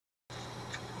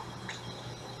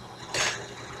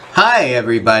Hi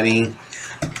everybody.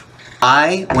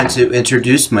 I want to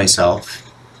introduce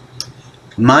myself.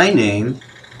 My name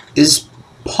is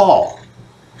Paul.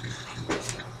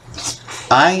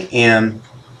 I am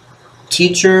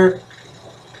Teacher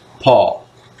Paul.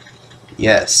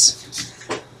 Yes.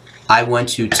 I want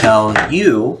to tell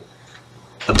you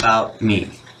about me.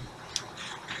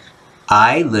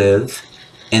 I live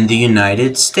in the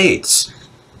United States.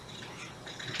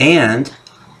 And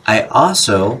I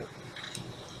also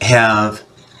have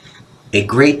a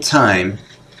great time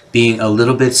being a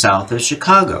little bit south of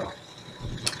Chicago.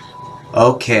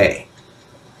 Okay.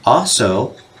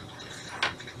 Also,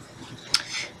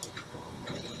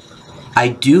 I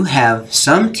do have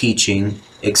some teaching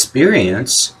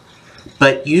experience,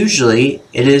 but usually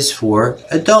it is for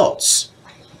adults.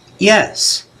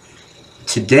 Yes.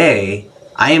 Today,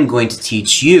 I am going to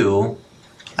teach you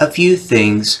a few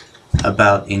things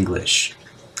about English.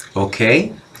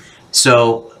 Okay?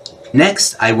 So,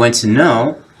 next, I want to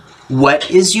know, what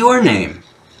is your name?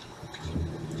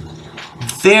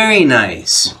 Very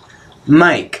nice.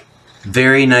 Mike.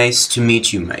 Very nice to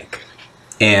meet you, Mike.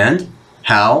 And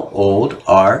how old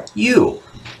are you?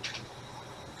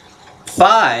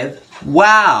 5.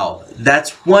 Wow,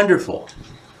 that's wonderful.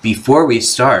 Before we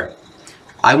start,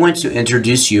 I want to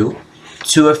introduce you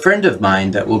to a friend of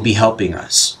mine that will be helping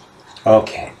us.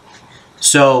 Okay.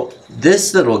 So,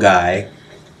 this little guy,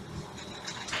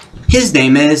 his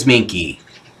name is Minky.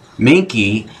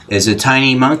 Minky is a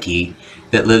tiny monkey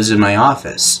that lives in my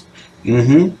office.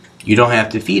 You don't have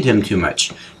to feed him too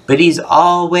much, but he's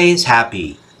always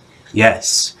happy.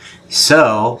 Yes.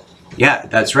 So, yeah,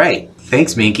 that's right.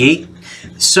 Thanks, Minky.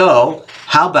 So,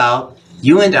 how about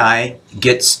you and I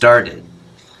get started?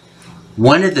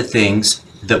 One of the things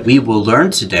that we will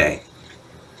learn today,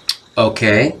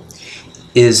 okay,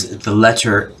 is the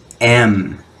letter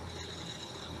M.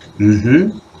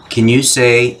 Can you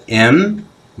say M?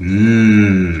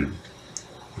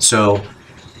 So,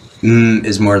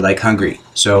 is more like hungry.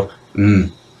 So,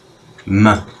 m.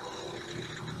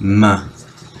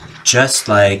 Just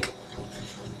like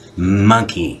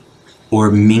monkey or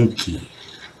minky.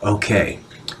 Okay.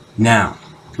 Now,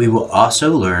 we will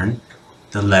also learn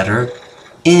the letter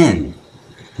N.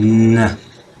 N.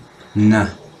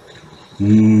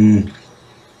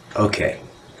 Okay.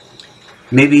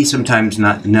 Maybe sometimes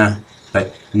not N,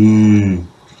 but N.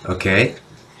 Okay?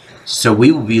 So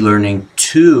we will be learning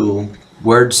 2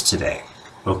 words today.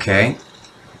 Okay?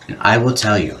 And I will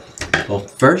tell you. Well,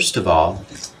 first of all,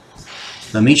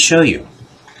 let me show you.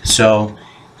 So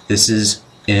this is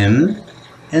M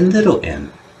and little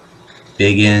m.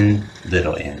 Big N,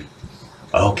 little n.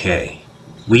 Okay.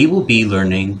 We will be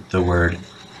learning the word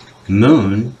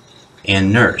moon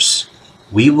and nurse.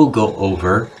 We will go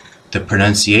over the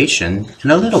pronunciation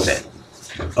in a little bit.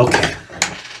 Okay.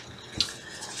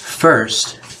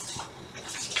 First,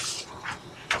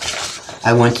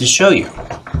 I want to show you.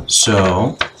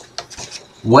 So,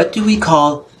 what do we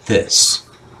call this?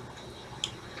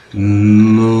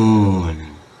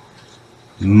 Moon.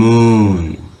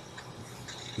 Moon.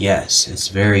 Yes, it's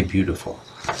very beautiful.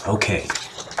 Okay.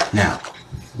 Now,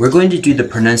 we're going to do the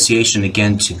pronunciation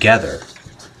again together.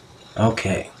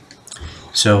 Okay.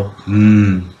 So,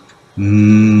 and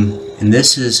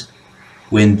this is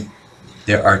when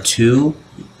there are 2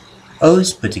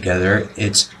 O's put together,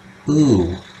 it's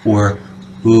ooh or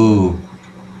ooh.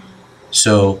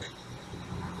 So,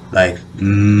 like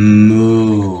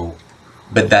moo,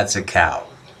 but that's a cow.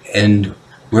 And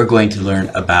we're going to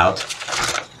learn about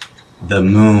the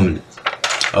moon.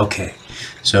 Okay.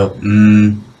 So,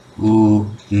 ooh,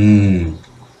 ooh,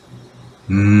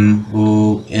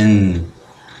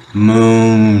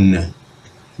 moon.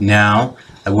 Now,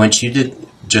 I want you to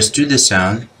just do the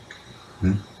sound.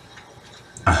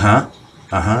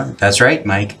 That's right,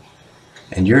 Mike.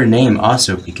 And your name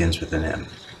also begins with an M.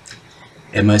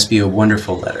 It must be a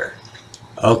wonderful letter.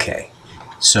 Okay.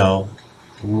 So,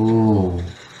 ooh.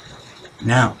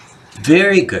 Now,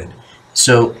 very good.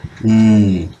 So,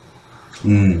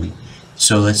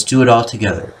 So let's do it all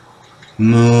together.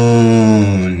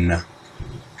 Moon.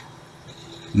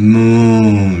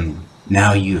 Moon.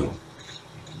 Now you.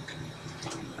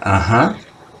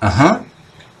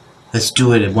 Let's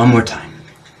do it one more time.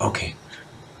 Okay.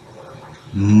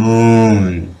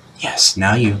 Moon. Yes,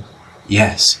 now you.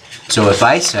 Yes. So if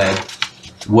I said,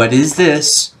 what is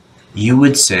this? You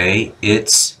would say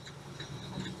it's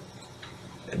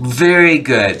very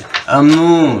good. A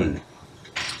moon.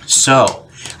 So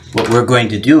what we're going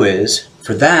to do is,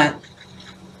 for that,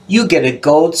 you get a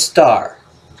gold star.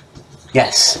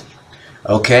 Yes.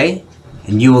 Okay?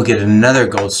 And you will get another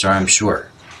gold star, I'm sure.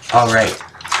 All right.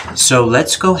 So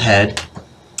let's go ahead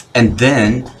And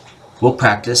then we'll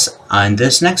practice on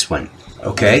this next one.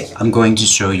 Okay, I'm going to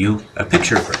show you a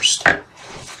picture first.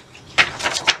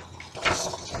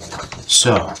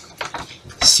 So,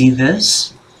 see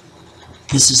this?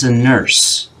 This is a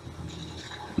nurse.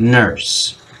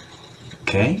 Nurse.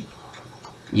 Okay?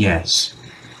 Yes.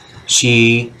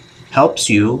 She helps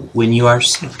you when you are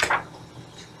sick.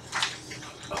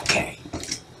 Okay.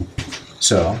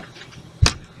 So,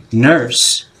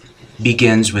 nurse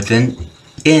begins with an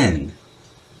N.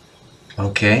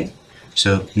 Okay?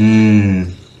 So,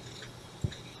 and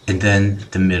then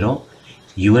the middle,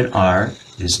 U and R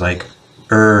is like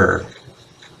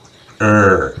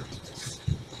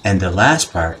and the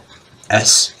last part,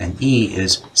 S and E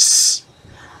is S.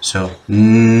 So,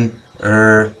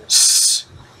 S,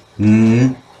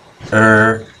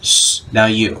 S. Now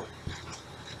you.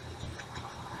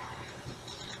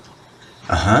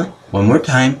 One more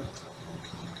time.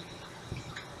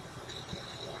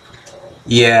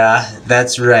 Yeah,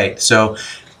 that's right. So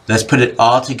let's put it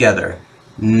all together.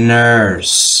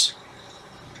 Nurse.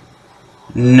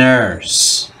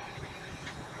 Nurse.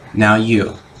 Now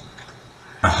you.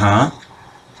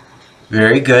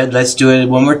 Very good. Let's do it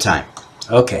one more time.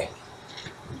 Okay.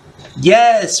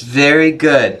 Yes, very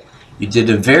good. You did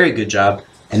a very good job.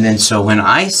 And then so when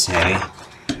I say,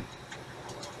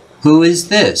 who is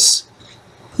this?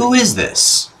 Who is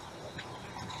this?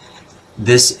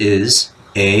 This is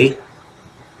a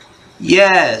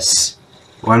yes.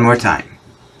 One more time.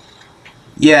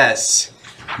 Yes.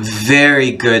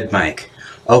 Very good, Mike.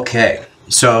 Okay,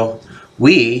 so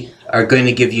we are going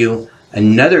to give you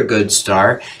another good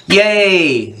star.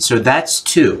 Yay! So that's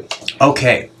 2.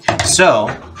 Okay, so,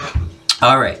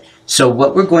 all right. So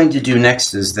what we're going to do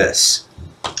next is this.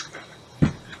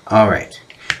 All right.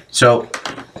 So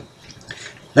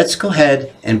let's go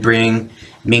ahead and bring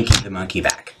Minky the monkey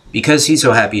back because he's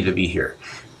so happy to be here.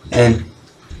 And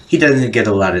he doesn't get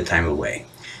a lot of time away.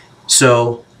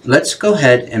 So let's go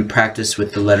ahead and practice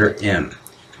with the letter M.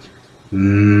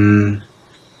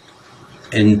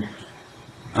 And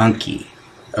monkey.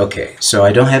 Okay, so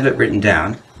I don't have it written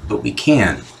down, but we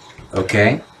can.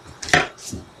 Okay?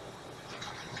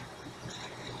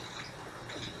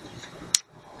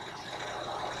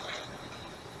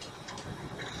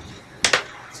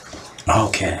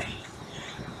 Okay.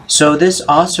 So this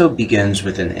also begins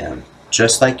with an M,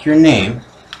 just like your name.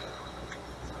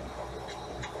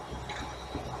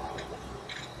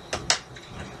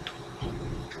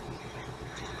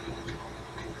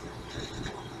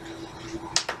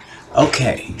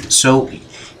 Okay, so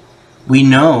we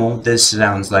know this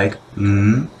sounds like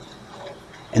and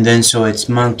then so it's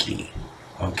monkey.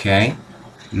 Okay,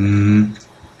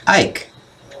 Ike.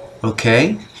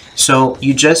 Okay, so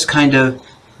you just kind of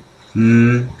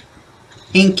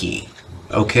inky.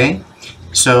 Okay,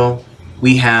 so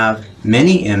we have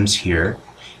many M's here,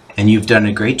 and you've done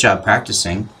a great job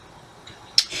practicing.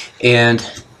 And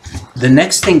the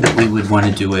next thing that we would want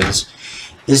to do is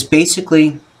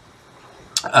basically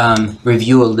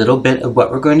review a little bit of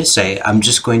what we're going to say. I'm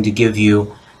just going to give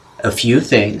you a few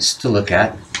things to look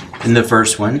at. In the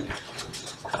first one,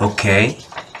 okay,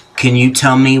 can you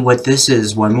tell me what this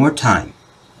is one more time?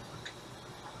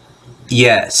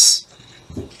 Yes.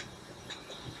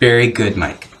 Very good,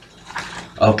 Mike.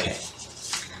 Okay.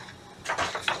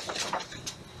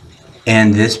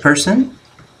 And this person?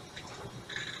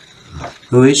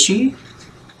 Who is she?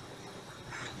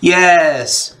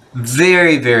 Yes.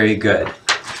 Very, very good.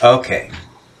 Okay.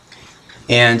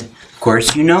 And of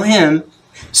course you know him.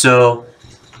 So,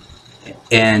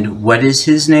 and what is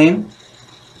his name?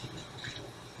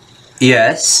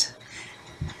 Yes.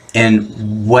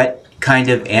 And what kind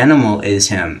of animal is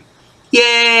him?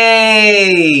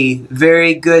 Yay!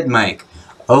 Very good, Mike.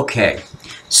 Okay.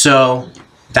 So,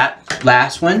 that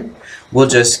last one, we'll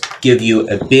just give you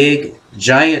a big,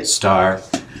 giant star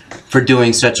for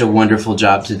doing such a wonderful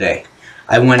job today.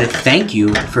 I want to thank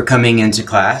you for coming into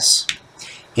class,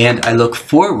 and I look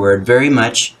forward very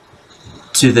much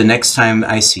to the next time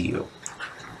I see you.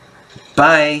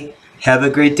 Bye. Have a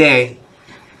great day.